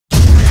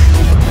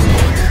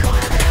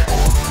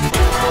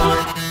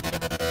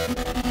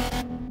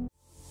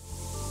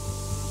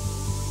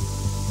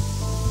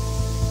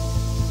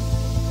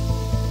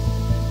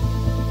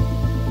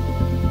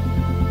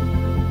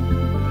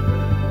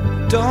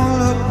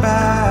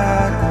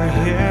back,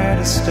 we're here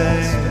to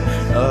stay.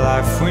 A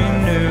life we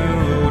knew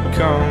would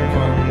come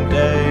one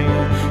day.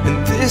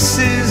 And this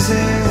is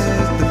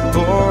it, the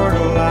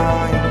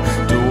borderline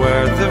to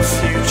where the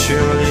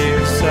future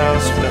leaves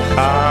us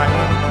behind.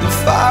 The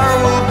fire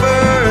will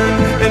burn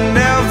and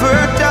never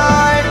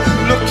die,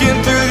 looking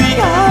through the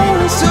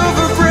eyes of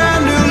a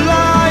brand new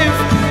life.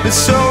 And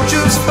so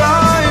just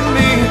find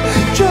me,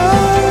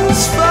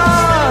 just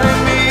find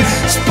me.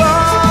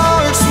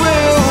 Sparks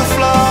will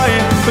fly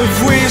if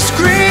we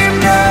scream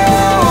no.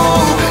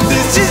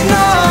 This is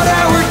not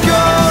how we're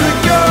gonna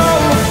go.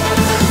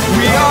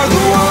 We are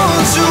the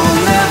ones who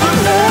will never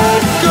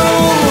let go.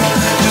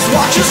 Just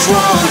watch us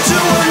run to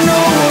where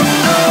no one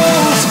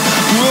knows.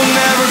 We'll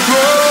never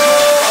grow.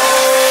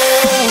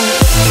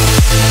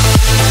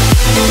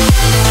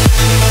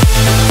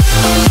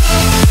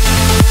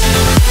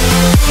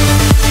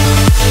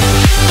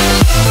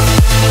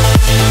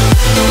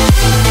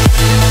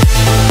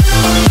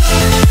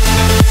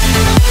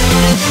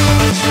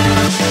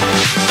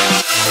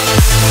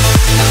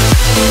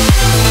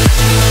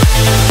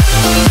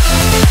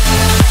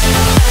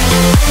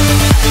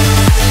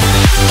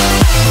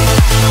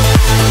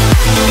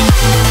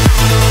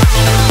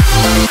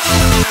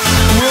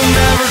 We'll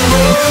never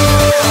grow.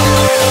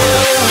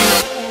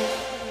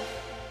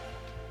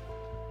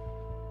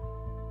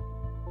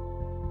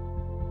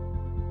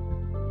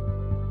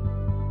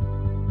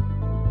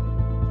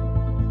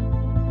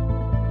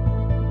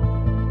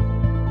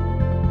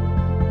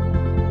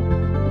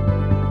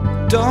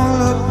 Don't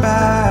look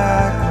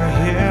back, we're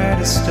here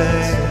to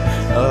stay.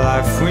 A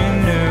life we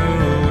knew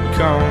would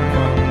come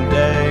one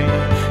day.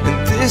 And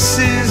this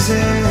is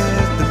it,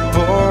 the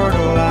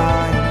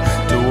borderline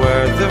to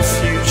where the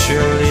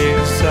future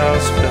leaves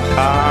us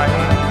behind.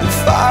 The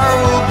fire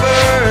will